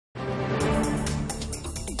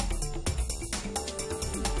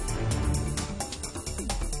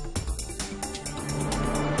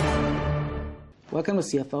Welcome to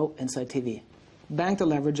CFO Insight TV. Bank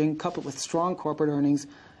deleveraging coupled with strong corporate earnings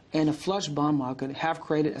and a flush bond market have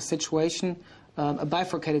created a situation, a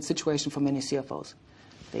bifurcated situation for many CFOs.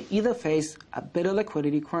 They either face a bitter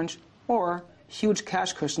liquidity crunch or huge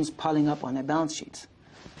cash cushions piling up on their balance sheets.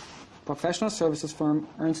 Professional services firm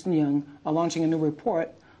Ernst Young are launching a new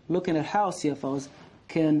report looking at how CFOs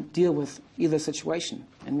can deal with either situation.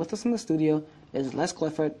 And with us in the studio is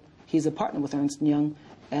Clifford. He's a partner with Ernst Young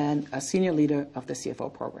and a senior leader of the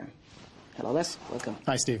CFO program. Hello, Les. Welcome.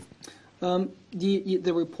 Hi, Steve.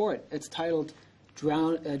 The report, it's titled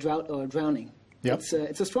Drought or Drowning. Yep.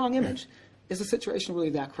 It's a strong image. Is the situation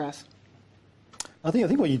really that crass? I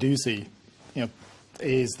think what you do see,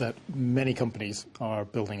 is that many companies are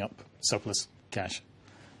building up surplus cash,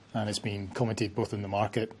 and it's been commented both in the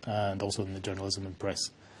market and also in the journalism and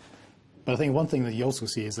press. But I think one thing that you also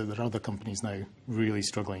see is that there are other companies now really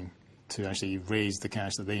struggling to actually raise the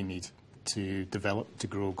cash that they need to develop, to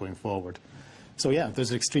grow going forward. So yeah,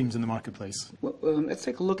 there's extremes in the marketplace. Well, let's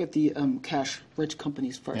take a look at the cash-rich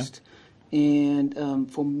companies first. Yeah.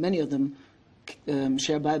 And for many of them,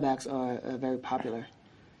 share buybacks are very popular.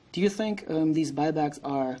 Do you think these buybacks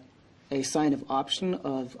are a sign of option,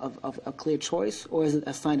 of a clear choice, or is it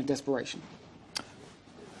a sign of desperation?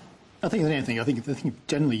 I think anything. I think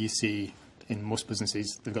generally you see in most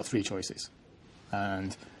businesses they've got three choices,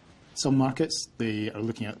 and some markets they are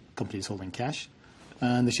looking at companies holding cash,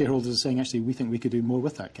 and the shareholders are saying actually we think we could do more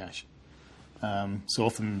with that cash. So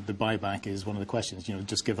often the buyback is one of the questions.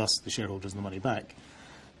 Just give us the shareholders the money back.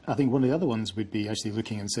 I think one of the other ones would be actually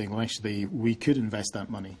looking and saying, well, actually we could invest that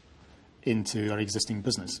money into our existing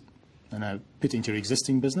business, and put it into your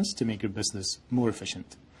existing business to make your business more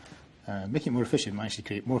efficient. Making it more efficient might actually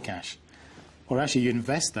create more cash. Or actually you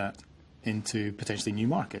invest that into potentially new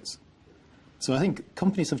markets. So I think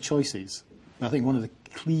companies have choices. I think one of the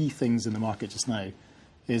key things in the market just now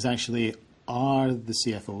is actually are the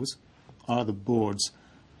CFOs, are the boards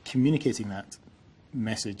communicating that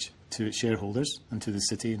message to its shareholders and to the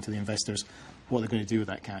city and to the investors what they're going to do with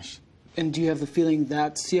that cash. And do you have the feeling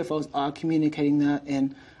that CFOs are communicating that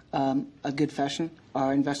in a good fashion?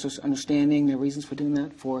 Are investors understanding the reasons for doing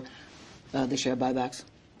that, for the share buybacks?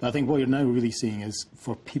 I think what you're now really seeing is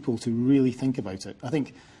for people to really think about it. I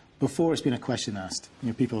think before it's been a question asked.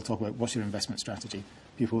 People talk about what's your investment strategy.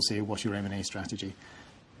 People say what's your M&A strategy.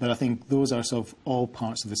 But I think those are sort of all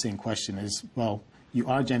parts of the same question is, well, you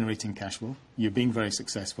are generating cash flow. You're being very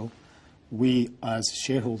successful. We, as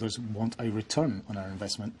shareholders, want a return on our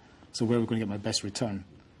investment. So where are we going to get my best return?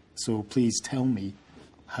 So please tell me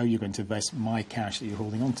how you're going to invest my cash that you're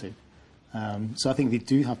holding on to. So I think they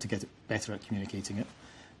do have to get better at communicating it.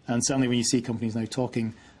 And certainly when you see companies now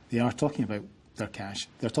talking, they are talking about their cash.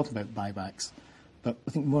 They're talking about buybacks. But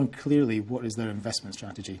I think more clearly, what is their investment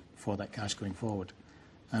strategy for that cash going forward?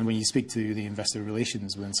 And when you speak to the investor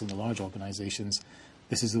relations within some of the large organisations,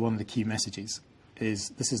 this is one of the key messages,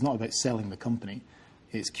 is this is not about selling the company.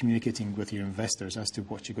 It's communicating with your investors as to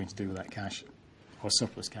what you're going to do with that cash or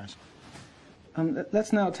surplus cash.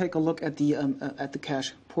 Let's now take a look at the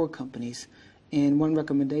cash-poor companies. And one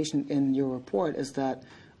recommendation in your report is that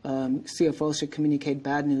CFOs should communicate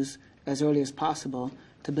bad news as early as possible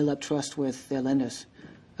to build up trust with their lenders.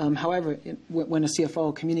 However, when a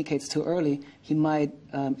CFO communicates too early, he might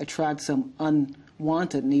attract some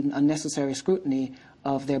unwanted and even unnecessary scrutiny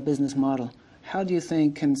of their business model. How do you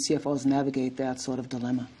think can CFOs navigate that sort of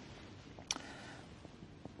dilemma?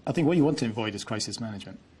 I think what you want to avoid is crisis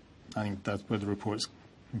management. I think that's where the report's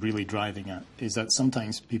really driving at, is that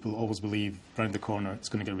sometimes people always believe round the corner it's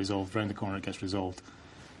going to get resolved, round the corner it gets resolved.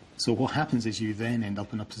 So what happens is you then end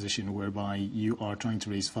up in a position whereby you are trying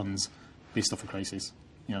to raise funds based off a crisis.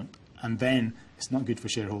 And then it's not good for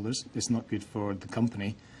shareholders, it's not good for the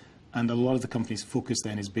company, and a lot of the company's focus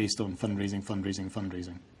then is based on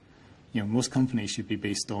fundraising. Most companies should be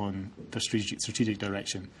based on their strategic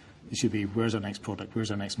direction. It should be where's our next product,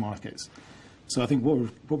 where's our next markets. So I think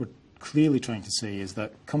what we're clearly trying to say is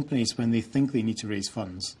that companies, when they think they need to raise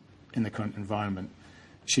funds in the current environment,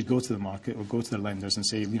 should go to the market or go to their lenders and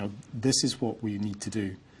say, this is what we need to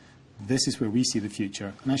do. This is where we see the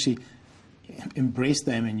future. And actually embrace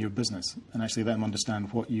them in your business and actually let them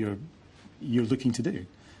understand what you're looking to do.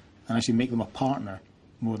 And actually make them a partner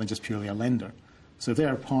more than just purely a lender. So if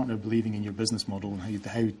they're a partner believing in your business model and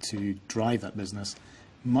how to drive that business,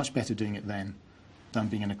 much better doing it then than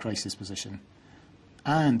being in a crisis position.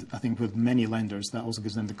 And I think with many lenders, that also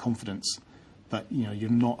gives them the confidence that you're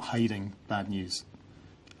not hiding bad news.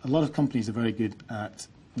 A lot of companies are very good at,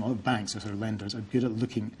 a lot of banks or sort of lenders are good at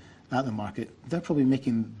looking at the market. They're probably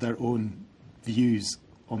making their own views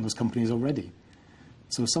on those companies already.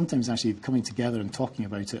 So sometimes actually coming together and talking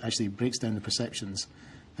about it actually breaks down the perceptions,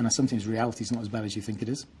 and sometimes reality is not as bad as you think it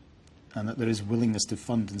is, and that there is willingness to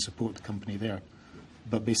fund and support the company there,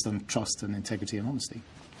 but based on trust and integrity and honesty.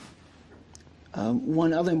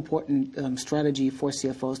 One other important strategy for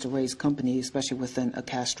CFOs to raise companies, especially within a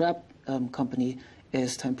cash-strapped company,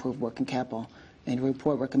 is to improve working capital. And the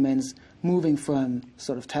report recommends moving from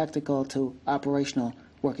sort of tactical to operational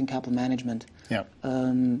working capital management. Yeah.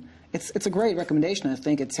 It's a great recommendation, I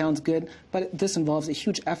think. It sounds good, but this involves a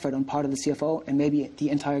huge effort on part of the CFO and maybe the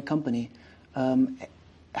entire company.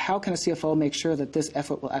 How can a CFO make sure that this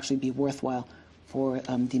effort will actually be worthwhile for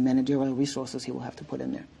the managerial resources he will have to put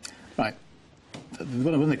in there? Right.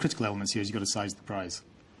 One of the critical elements here is you've got to size the prize.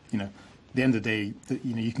 At the end of the day,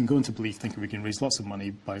 you can go into belief thinking we can raise lots of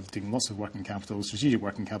money by doing lots of working capital, strategic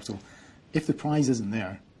working capital. If the prize isn't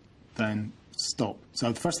there, then stop. So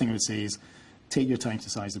the first thing I would say is take your time to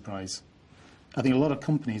size the prize. I think a lot of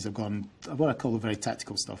companies have gone what I call the very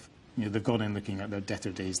tactical stuff. They've gone in looking at their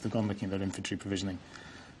debtor days, they've gone looking at their inventory provisioning.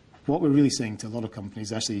 What we're really saying to a lot of companies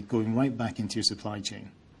is actually going right back into your supply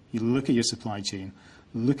chain. You look at your supply chain,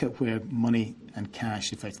 look at where money and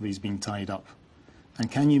cash effectively is being tied up. And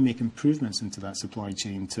can you make improvements into that supply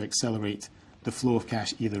chain to accelerate the flow of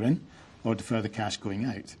cash either in or defer the cash going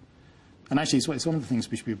out? And actually, it's one of the things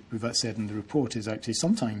which we've said in the report is actually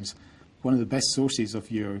sometimes one of the best sources of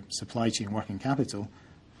your supply chain working capital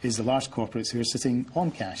is the large corporates who are sitting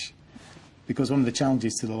on cash. Because one of the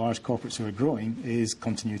challenges to the large corporates who are growing is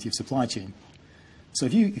continuity of supply chain. So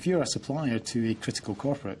if you're a supplier to a critical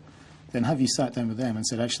corporate, then have you sat down with them and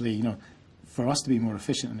said, actually, for us to be more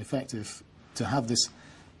efficient and effective, to have this,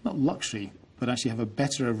 not luxury, but actually have a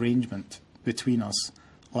better arrangement between us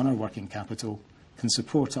on our working capital, can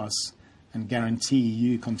support us and guarantee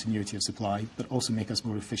you continuity of supply, but also make us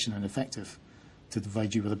more efficient and effective to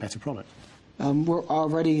provide you with a better product. We're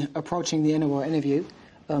already approaching the end of our interview,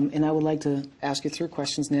 and I would like to ask you 3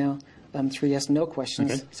 questions now, 3 yes/no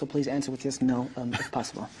questions. Okay. So please answer with yes/no if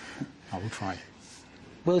possible. I will try.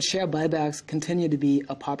 Will share buybacks continue to be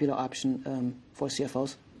a popular option for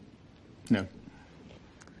CFOs? No.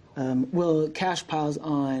 Will cash piles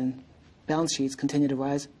on balance sheets continue to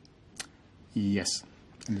rise? Yes,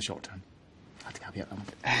 in the short term. I had to caveat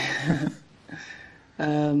that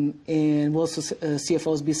one. And will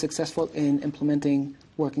CFOs be successful in implementing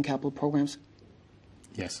working capital programs?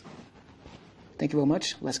 Yes. Thank you very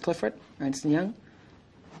much, Les Clifford, Ernst Young,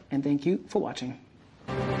 and thank you for watching.